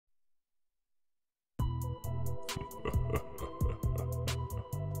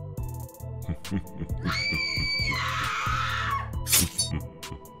What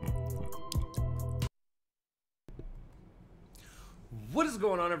is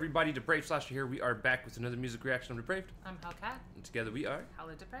going on, everybody? Depraved Slasher here. We are back with another music reaction of Depraved. I'm Hellcat. And together we are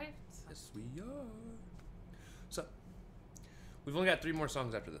HellaDepraved. Yes, we are. So, we've only got 3 more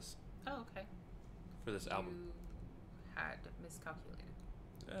songs after this. Oh, okay. For this album. You had miscalculated.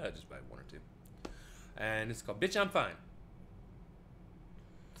 Just by 1 or 2. And it's called Bitch I'm Fine.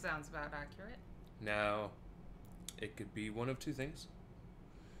 Sounds about accurate. Now, it could be one of 2 things.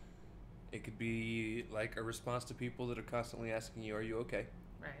 It could be like a response to people that are constantly asking you, are you okay?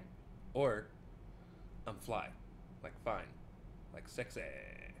 Right. Or, I'm fly. Like fine. Like sexy.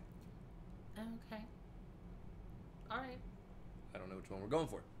 Okay. Alright. I don't know which one we're going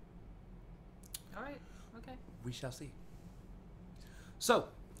for. Alright. Okay. We shall see. So,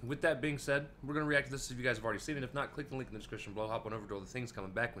 with that being said, we're going to react to this if you guys have already seen it. If not, click the link in the description below. Hop on over to all the things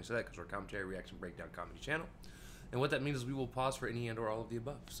coming back when we say that, because we're a commentary, reaction, breakdown, comedy channel. And what that means is we will pause for any and or all of the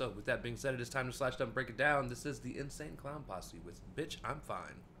above. So, with that being said, it is time to slash down and break it down. This is the Insane Clown Posse with Bitch I'm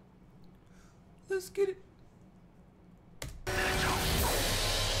Fine. Let's get it. Wow.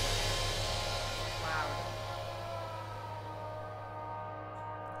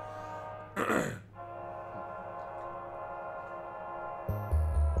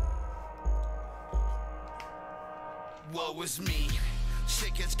 Woe is me.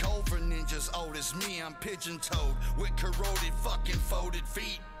 Shit gets cold for ninjas old as me. I'm pigeon-toed with corroded fucking folded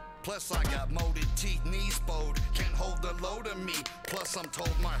feet. Plus I got molded teeth, knees bowed, can't hold the load of me. Plus I'm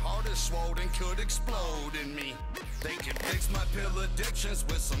told my heart is swollen and could explode in me. They can fix my pill addictions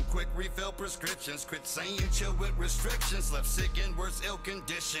with some quick refill prescriptions. Quit saying chill with restrictions, left sick in worse ill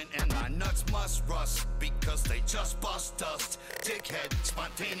condition. And my nuts must rust because they just bust dust. Dickhead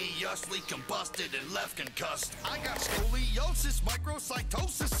spontaneously combusted and left concussed. I got scoliosis,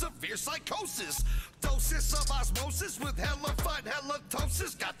 microcytosis, severe psychosis. Doses of osmosis with hellified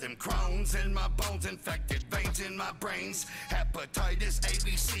halitosis. Got them Crohn's in my bones, infected veins in my brains. Hepatitis,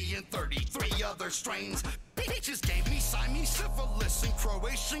 ABC, and 33 other strains. Bitches gave me Siamese syphilis and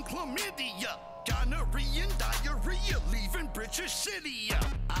Croatian chlamydia. Gonorrhea and diarrhea, leaving British shitty.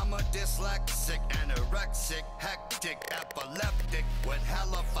 I'm a dyslexic, anorexic, hectic, epileptic with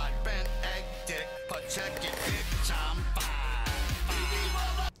hellified bent egg dick. But check it, bitch, I'm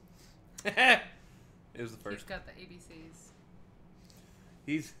fine. It was the first. He's got the ABCs.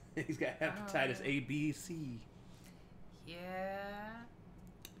 He's got hepatitis A, B, C. Yeah.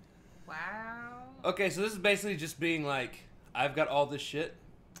 Wow. Okay, so this is basically just being like, I've got all this shit,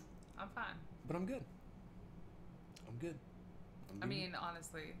 I'm fine. but I'm good. I'm good. I mean,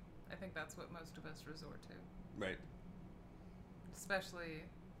 honestly, I think that's what most of us resort to. Right. Especially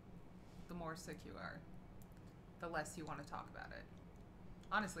the more sick you are, the less you want to talk about it.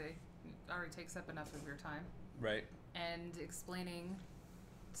 Honestly, it already takes up enough of your time. Right. And explaining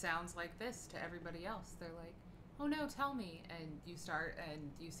sounds like this to everybody else. They're like, oh no, tell me. And you start and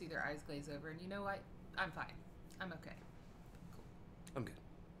you see their eyes glaze over and you know what? I'm fine. I'm okay. Cool. I'm good.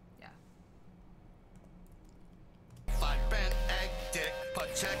 Yeah. Fine bent egg dick,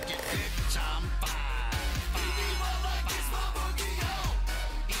 but check it, bitch, I'm fine.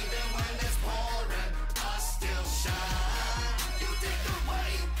 Even when it's pouring, I still shine. You take the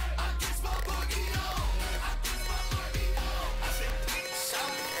weight, I kiss my boogie on. I kiss my boogie on. I said, bitch,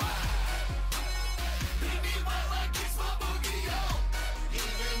 I'm fine. Baby, while I kiss my boogie on.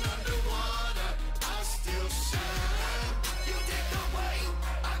 Even underwater, I still shine. You take the weight,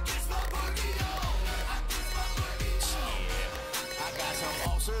 I kiss my boogie on. I kiss my boogie on. Yeah. I got some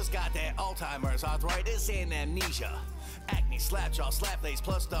ulcers, got that Alzheimer's, arthritis, and amnesia. Acne, slapjaw, slap lace,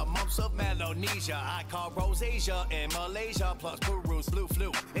 plus the mumps of Melanesia. I call rosacea in Malaysia, plus Peru's blue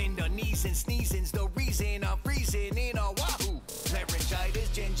flu. Indonesian sneezing's the reason I'm freezing in Oahu. Laryngitis,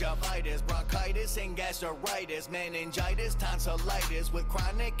 gingivitis, bronchitis, and gastritis. Meningitis, tonsillitis with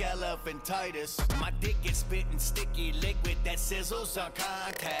chronic elephantitis. My dick is spitting sticky liquid that sizzles on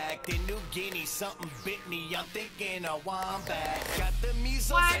contact. In New Guinea, something bit me, I'm thinking a wombat. Got the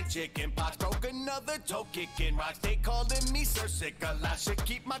measles and chicken pox, broke another toe kicking rocks. They calling me surgical, I should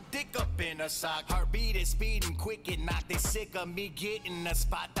keep my dick up in a sock. Heartbeat is speeding quick and not they sick of me getting a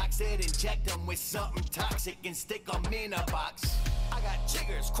spot. Doc said inject them with something toxic and stick them in a box. I got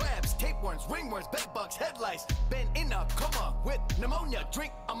jiggers, crabs, tapeworms, ringworms, bedbugs, head lice. Been in a coma with pneumonia,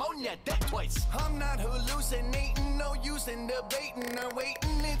 drink ammonia, that twice. I'm not hallucinating, no use in debating or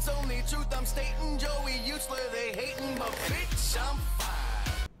waiting. It's only truth I'm stating. Joey Utsler, they hating, but bitch, I'm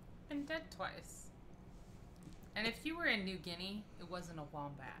fine. Been dead twice. And if you were in New Guinea, it wasn't a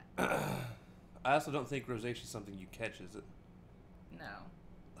wombat. I also don't think rosacea is something you catch, is it? No.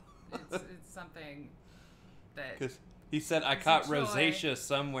 It's something that. Because he said, I It's a caught joy. rosacea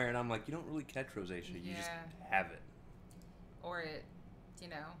somewhere, and I'm like, you don't really catch rosacea. You just Yeah. have it. Or it,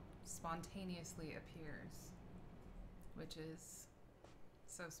 spontaneously appears, which is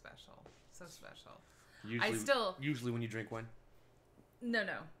so special. So special. Usually when you drink wine.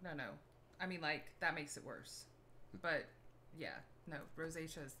 No. I mean, like, that makes it worse. But, yeah, no,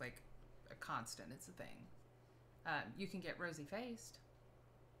 rosacea is, like, a constant. It's a thing. You can get rosy-faced,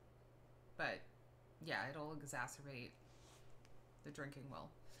 but, yeah, it'll exacerbate the drinking will.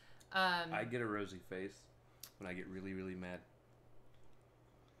 I get a rosy face when I get really, really mad.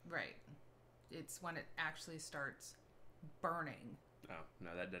 Right. It's when it actually starts burning. Oh,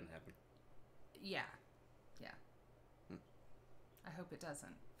 no, that doesn't happen. Yeah. I hope it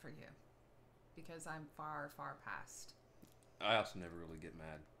doesn't for you. Because I'm far, far past. I also never really get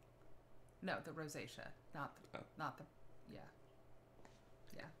mad. No, the rosacea. Not the, yeah.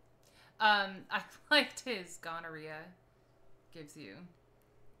 I liked his gonorrhea gives you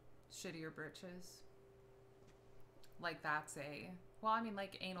shittier britches. Like that's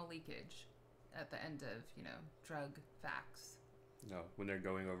like anal leakage at the end of, drug facts. No, when they're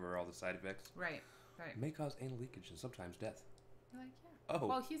going over all the side effects. Right. It may cause anal leakage and sometimes death. You're like, yeah. Oh.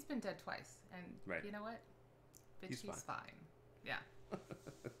 Well, he's been dead twice. And right. You know what? Bitch, he's fine. Yeah.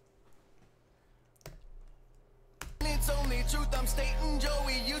 It's only truth I'm stating,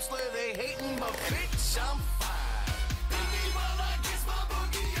 Joey useless, they hating, but bitch, I'm fine. Baby, while I kiss my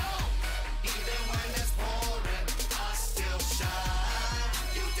boogie on, even when it's pouring, I still shine.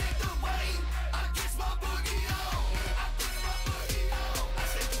 You take the weight, I kiss my boogie on, I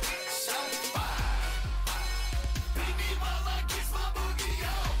said, bitch, I'm fine. Baby, while I kiss my boogie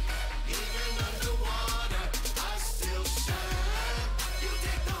on, even underwater, I still shine. You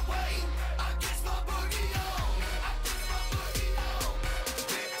take the weight, I kiss my boogie on.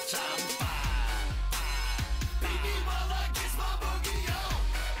 Bitch, I'm fine. Baby, while I kiss my boogie on,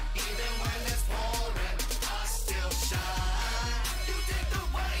 even when it's pouring, I still shine. You take the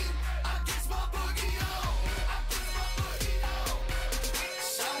weight, I kiss my boogie on.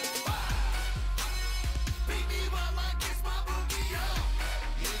 Bitch, I'm fine. Baby, while I kiss my boogie on,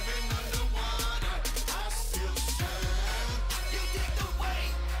 even underwater, I still shine. You take the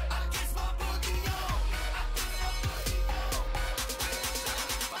weight, I kiss my boogie on.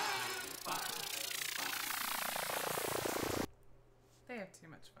 They have too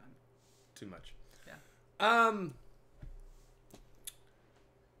much fun. Too much. Yeah.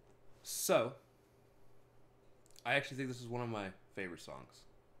 So, I actually think this is one of my favorite songs.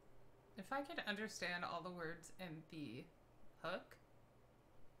 If I could understand all the words in the hook,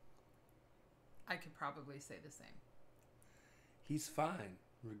 I could probably say the same. He's fine,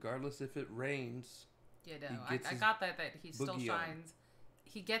 regardless if it rains. You know, He I gets his got that he still boogie on. shines.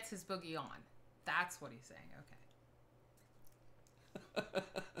 He gets his boogie on. That's what he's saying. Okay.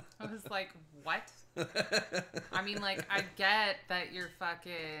 I was like, what? I mean, like, I get that you're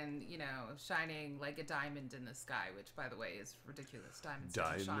fucking, shining like a diamond in the sky, which, by the way, is ridiculous. Diamonds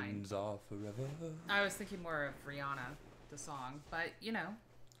don't shine. Diamonds are forever. I was thinking more of Rihanna, the song, but,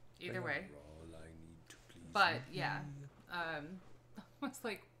 either way. All I need to please But, me. yeah. I was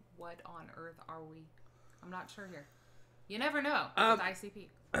like, what on earth are we? I'm not sure here. You never know with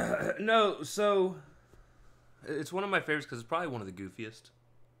ICP. No, so it's one of my favorites because it's probably one of the goofiest.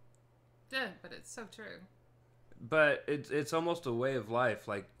 Yeah, but it's so true. But it's almost a way of life,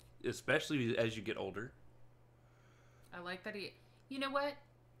 like especially as you get older. I like that he... You know what?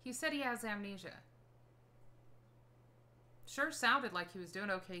 He said he has amnesia. Sure sounded like he was doing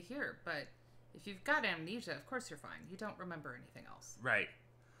okay here, but if you've got amnesia, of course you're fine. You don't remember anything else. Right.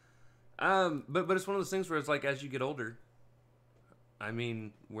 But it's one of those things where it's like as you get older. I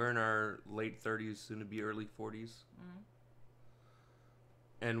mean, we're in our late 30s, soon to be early 40s. Mm-hmm.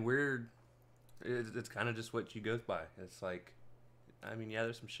 And it's kind of just what you go by. It's like, I mean, yeah,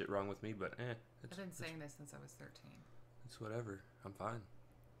 there's some shit wrong with me, but I've been saying this since I was 13. It's whatever. I'm fine.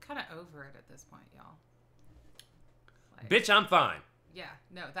 Kind of over it at this point, y'all. Like, Bitch, I'm fine. Yeah,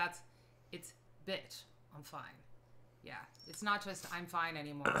 no, it's bitch, I'm fine. Yeah, it's not just I'm fine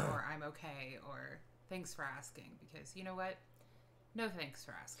anymore or I'm okay or thanks for asking, because you know what? No thanks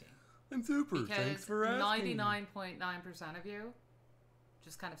for asking. I'm super. Because Thanks for asking. 99.9% of you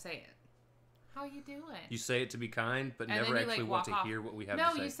just kind of say it. How you doing? You say it to be kind, but And never then you, actually like, want to walk off. hear what we have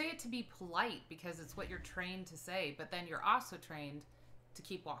No, to say. you say it to be polite because it's what you're trained to say, but then you're also trained to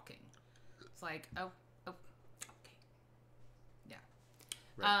keep walking. It's like, oh, okay. Yeah.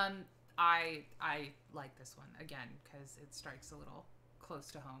 Right. I like this one, again, because it strikes a little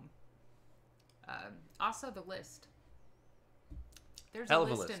close to home. Also, the list. There's Hell a of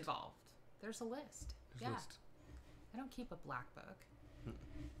a list list. involved. There's a list. There's yeah. a list. I don't keep a black book.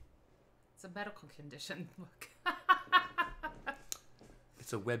 It's a medical condition book.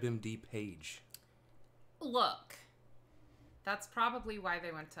 It's a WebMD page. Look, that's probably why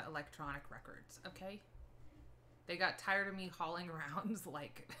they went to electronic records, okay? They got tired of me hauling around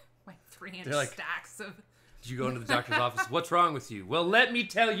like 3-inch They're like, stacks of... Did you go into the doctor's office? What's wrong with you? Well, let me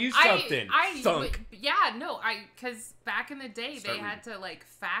tell you something. Thunk. Because back in the day, Start they had to, like,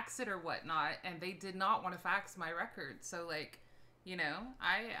 fax it or whatnot, and they did not want to fax my record. So, like, you know,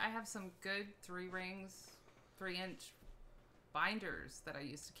 I have some good 3-inch binders that I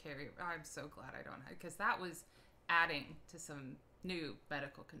used to carry. I'm so glad I don't have, because that was adding to some new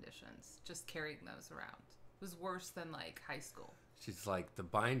medical conditions, just carrying those around. It was worse than, like, high school. She's like, the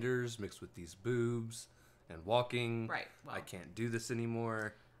binders mixed with these boobs and walking. Right. Well, I can't do this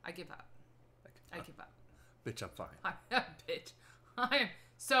anymore. I give up. I give up. Bitch, I'm fine. Bitch. I'm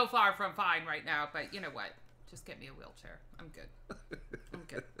so far from fine right now, but you know what? Just get me a wheelchair. I'm good. I'm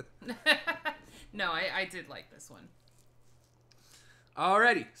good. No, I did like this one.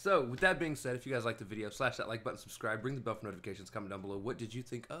 Alrighty. So, with that being said, if you guys like the video, slash that like button, subscribe, ring the bell for notifications, comment down below. What did you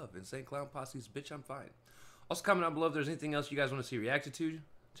think of Insane Clown Posse's Bitch, I'm Fine? Also, comment down below if there's anything else you guys want to see reacted to.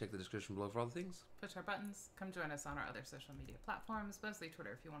 Check the description below for all the things. Push our buttons. Come join us on our other social media platforms, mostly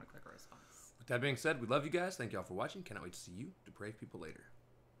Twitter if you want a quicker response. With that being said, we love you guys. Thank you all for watching. Cannot wait to see you depraved people later.